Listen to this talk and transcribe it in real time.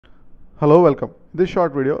Hello, welcome. In this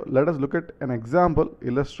short video, let us look at an example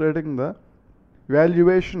illustrating the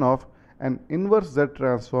evaluation of an inverse Z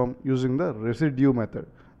transform using the residue method.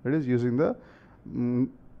 That is, using the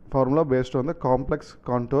formula based on the complex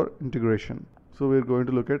contour integration. So we are going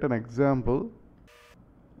to look at an example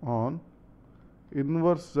on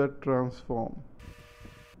inverse Z transform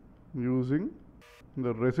using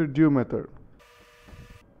the residue method.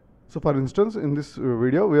 So for instance, in this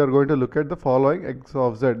video, we are going to look at the following x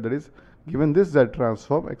of z, that is, given this Z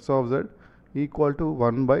transform, x of z equal to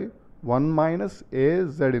 1 by 1 minus a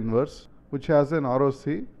z inverse, which has an ROC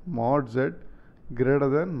mod z greater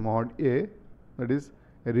than mod a, that is,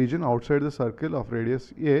 a region outside the circle of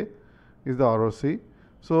radius a is the ROC.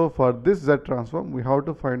 So for this Z transform, we have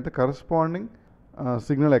to find the corresponding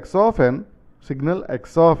signal x of n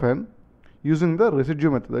using the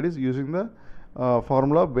residue method, that is, using the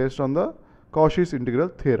formula based on the Cauchy's integral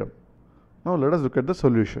theorem. Now let us look at the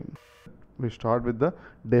solution. We start with the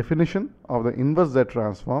definition of the inverse Z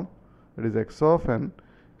transform, that is, x of n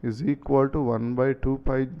is equal to 1 by 2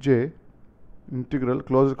 pi j integral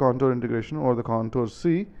closed contour integration over the contour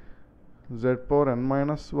C z power n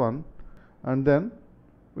minus 1, and then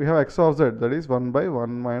we have x of z, that is 1 by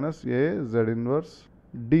 1 minus a z inverse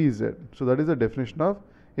dz. So that is the definition of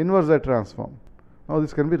inverse Z transform. Now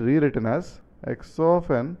this can be rewritten as x of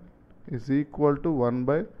n is equal to 1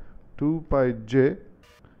 by 2 pi j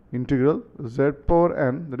integral z power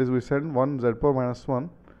n, that is, we send 1 z power minus 1,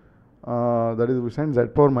 that is, we send z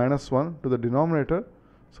power minus 1 to the denominator,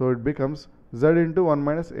 so it becomes z into 1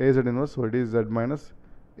 minus a z inverse, so it is z minus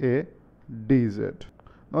a dz.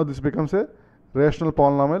 Now this becomes a rational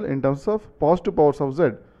polynomial in terms of positive powers of z.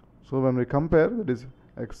 So when we compare, that is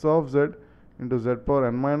x of z into z power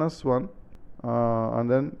n minus 1,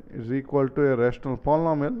 and then is equal to a rational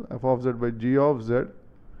polynomial f of z by g of z,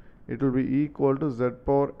 it will be equal to z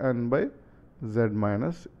power n by z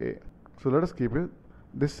minus a. So let us keep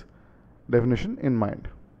this definition in mind.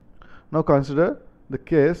 Now consider the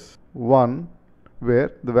case 1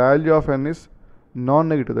 where the value of n is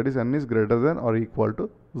non-negative, that is, n is greater than or equal to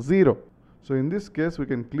 0. So in this case, we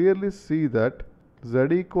can clearly see that z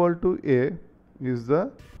equal to a is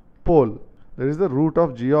the pole, that is the root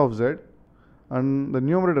of g of z, and the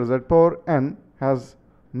numerator z power n has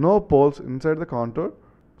no poles inside the contour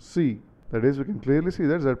C. That is, we can clearly see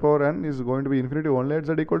that z power n is going to be infinity only at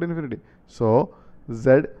z equal to infinity. So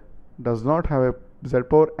z does not have a z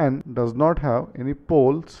power n does not have any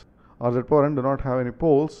poles, or z power n do not have any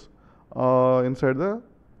poles inside the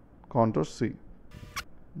contour C.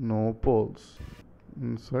 No poles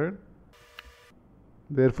inside.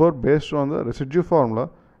 Therefore, based on the residue formula,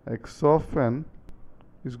 x of n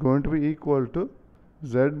is going to be equal to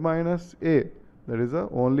z minus a, that is the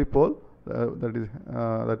only pole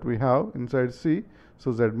that we have inside C.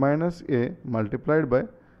 So z minus a multiplied by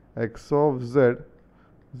x of z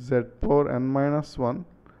power n minus 1,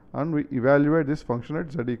 and we evaluate this function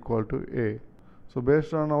at z equal to a. So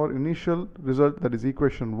based on our initial result, that is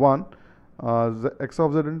equation 1, x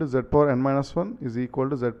of z into z power n minus 1 is equal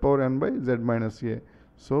to z power n by z minus a.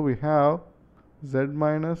 So we have z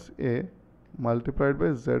minus a multiplied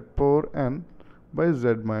by z power n by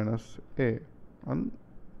z minus a, and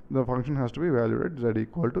the function has to be evaluated z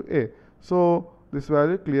equal to a. So this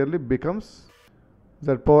value clearly becomes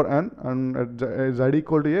z power n, and at z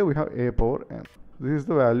equal to a we have a power n. This is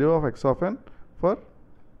the value of x of n for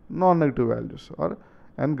non-negative values, or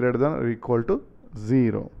n greater than or equal to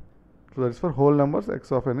 0. So that is for whole numbers,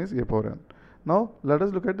 x of n is a power n. Now let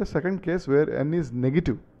us look at the second case where n is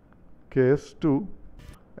negative. Case 2,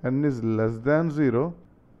 n is less than 0.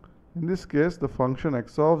 In this case, the function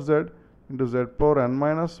x of z into z power n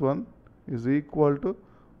minus 1 is equal to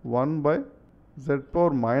 1 by z power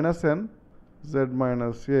minus n z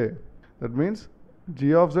minus a. That means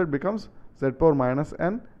g of z becomes z power minus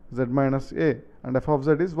n z minus a, and f of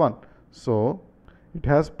z is 1. So it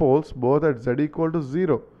has poles both at z equal to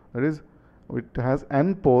 0, that is, it has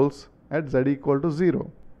n poles at z equal to 0,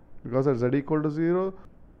 because at z equal to 0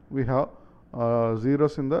 we have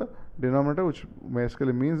zeros in the denominator, which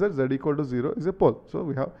basically means that z equal to 0 is a pole. So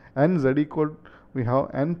we have n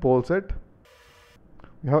poles at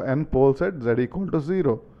z equal to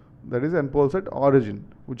 0, that is, n poles at origin,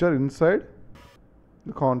 which are inside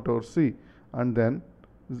the contour C, and then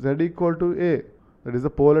z equal to a, that is the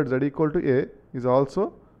pole at z equal to a, is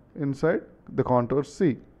also inside the contour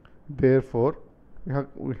C. Therefore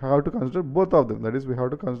we have to consider both of them, that is, we have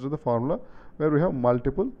to consider the formula where we have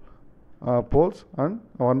multiple poles and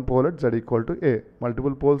one pole at z equal to a,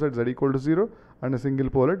 multiple poles at z equal to 0 and a single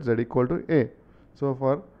pole at z equal to a. So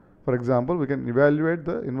for For example, we can evaluate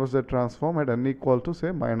the inverse Z transform at n equal to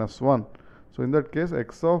say -1. So in that case,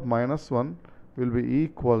 x of -1 will be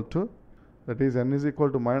equal to, that is n is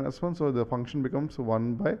equal to -1, so the function becomes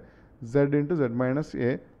 1 by z into z minus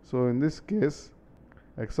a. So in this case,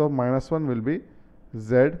 x of -1 will be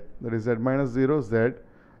z, that is z minus 0, z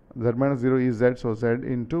minus 0 is z, so z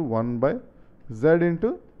into 1 by z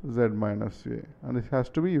into z minus a, and this has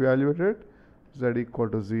to be evaluated z equal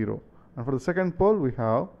to 0. And for the second pole, we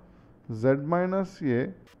have z minus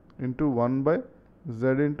a into 1 by z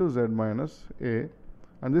into z minus a,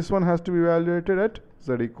 and this one has to be evaluated at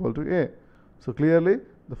z equal to a. So clearly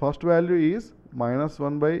the first value is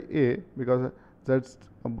 -1 by a, because z's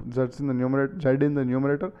in the numerator, z in the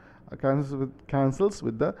numerator cancels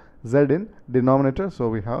with the z in denominator. So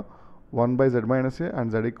we have 1 by z minus a,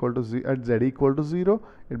 and z equal to at z equal to 0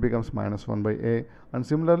 it becomes -1 by a, and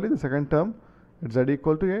similarly the second term at z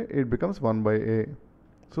equal to a it becomes 1 by a.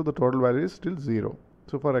 So the total value is still 0.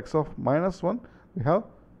 So for x of -1 we have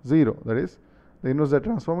 0, that is the inverse Z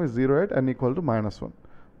transform is 0 at n equal to -1.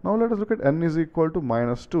 Now let us look at n is equal to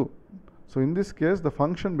 -2. So in this case the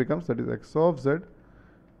function becomes, that is x of z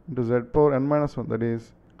into z power n minus 1, that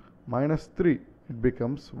is -3. It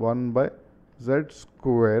becomes 1 by z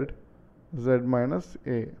squared z minus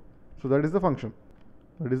a. So that is the function,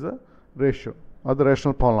 that is the ratio or the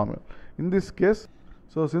rational polynomial. In this case,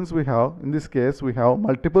 so since we have, in this case we have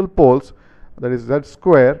multiple poles, that is z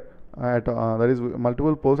square at that is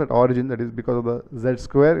multiple poles at origin, that is because of the z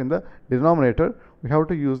square in the denominator, we have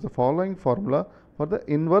to use the following formula for the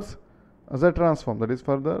inverse Z transform, that is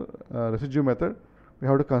for the residue method. We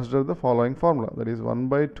have to consider the following formula, that is 1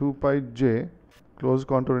 by 2 pi j closed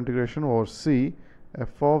contour integration over c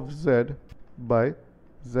f of z by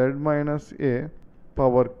z minus a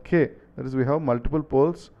power k. That is, we have multiple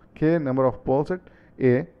poles, k number of poles at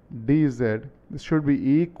a dz. This should be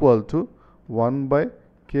equal to 1 by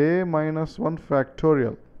k minus 1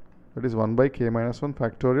 factorial, that is 1 by k minus 1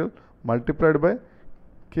 factorial multiplied by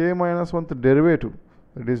k minus 1th derivative,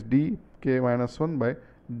 that is d k minus 1 by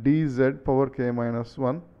dz power k minus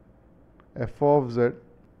 1 f of z.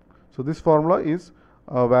 So this formula is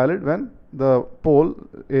valid when the pole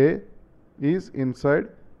a is inside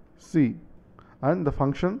c, and the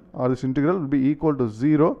function or this integral will be equal to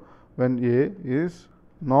 0 when a is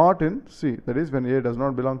not in c, that is when a does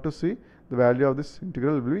not belong to c, the value of this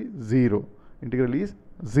integral will be 0. Integral is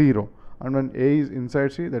 0. And when a is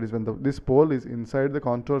inside c, that is when this pole is inside the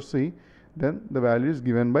contour c, then the value is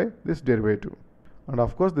given by this derivative. And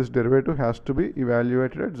of course this derivative has to be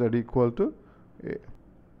evaluated at z equal to a.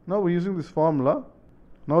 Now using this formula,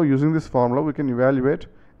 we can evaluate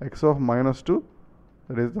x of -2,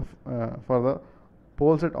 that is the for the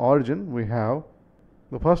poles at origin. We have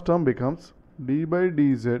the first term becomes d by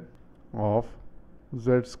dz of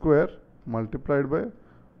z square multiplied by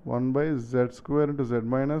 1 by z square into z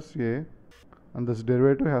minus a, and this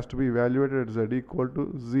derivative has to be evaluated at z equal to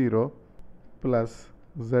 0 plus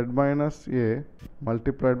z minus a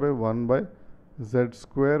multiplied by 1 by z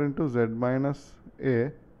square into z minus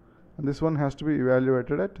a, and this one has to be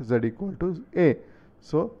evaluated at z equal to a.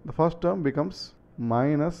 So the first term becomes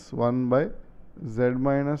minus 1 by z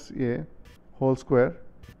minus a whole square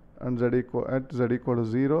and z equal to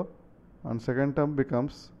 0, and second term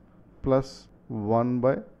becomes plus 1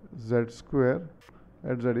 by z square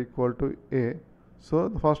at z equal to a. So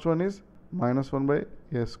the first one is minus 1 by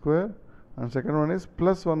a square and second one is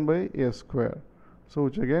plus 1 by a square, so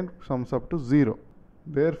which again sums up to 0.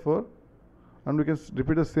 Therefore, and we can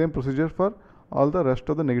repeat the same procedure for all the rest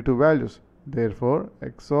of the negative values. Therefore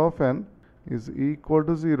x of n is equal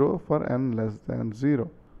to 0 for n less than 0.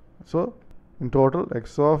 So in total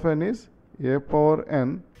x of n is a power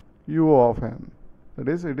n u of n, that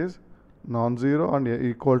is it is non-zero and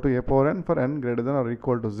equal to a power n for n greater than or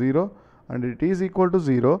equal to 0, and it is equal to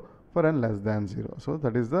 0 for n less than 0. So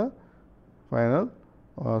that is the final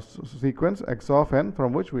sequence x of n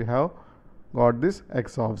from which we have got this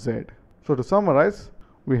x of z. So to summarize,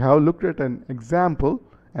 we have looked at an example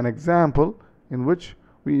in which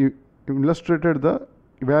we illustrated the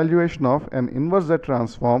evaluation of an inverse Z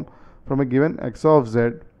transform from a given x of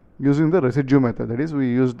z using the residue method. That is, we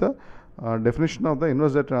used the definition of the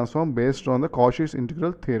inverse Z transform based on the Cauchy's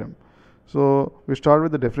integral theorem. So we start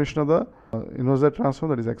with the definition of the inverse Z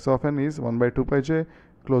transform, that is x of n is 1 by 2 pi j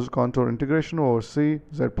closed contour integration over c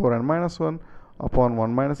z power n minus 1 upon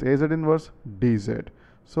 1 minus a z inverse dz.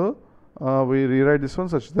 So we rewrite this one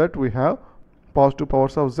such that we have positive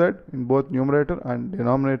powers of z in both numerator and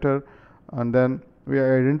denominator, and then we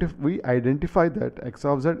identify that x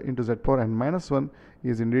of z into z power n minus 1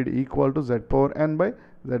 is indeed equal to z power n by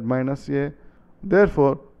z minus a.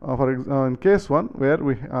 Therefore, in case 1 where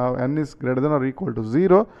we n is greater than or equal to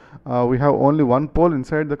 0, we have only one pole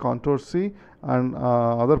inside the contour C and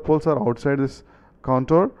other poles are outside this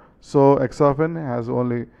contour. So x of n has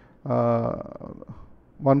only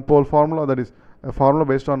one pole formula, that is a formula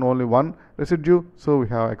based on only one residue. So we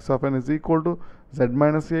have x of n is equal to z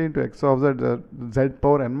minus a into x of z, z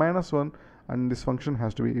power n minus 1, and this function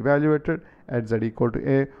has to be evaluated at z equal to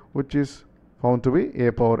a, which is found to be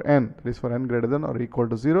a power n. That is for n greater than or equal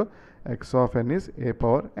to 0, x of n is a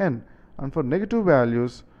power n. And for negative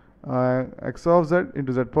values, x of z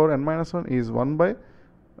into z power n minus 1 is 1 by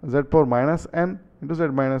z power minus n into z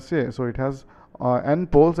minus a. So it has n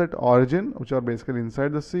poles at origin, which are basically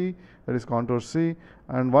inside the C, that is contour C,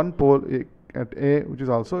 and one pole at A, which is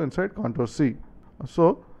also inside contour C.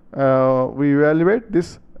 So we evaluate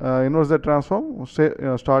this inverse Z transform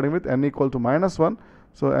starting with n equal to minus 1.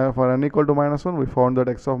 So for n equal to minus 1, we found that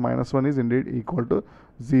x of minus 1 is indeed equal to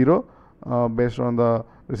 0 based on the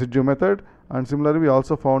residue method. And similarly, we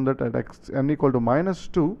also found that at n equal to minus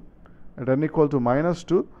 2,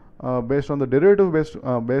 based on the derivative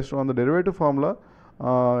based on the derivative formula,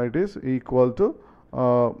 it is equal to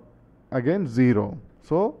again 0.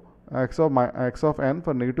 So x of n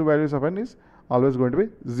for negative values of n is always going to be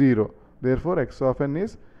 0. Therefore, x of n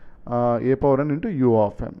is a power n into u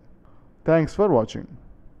of n. Thanks for watching.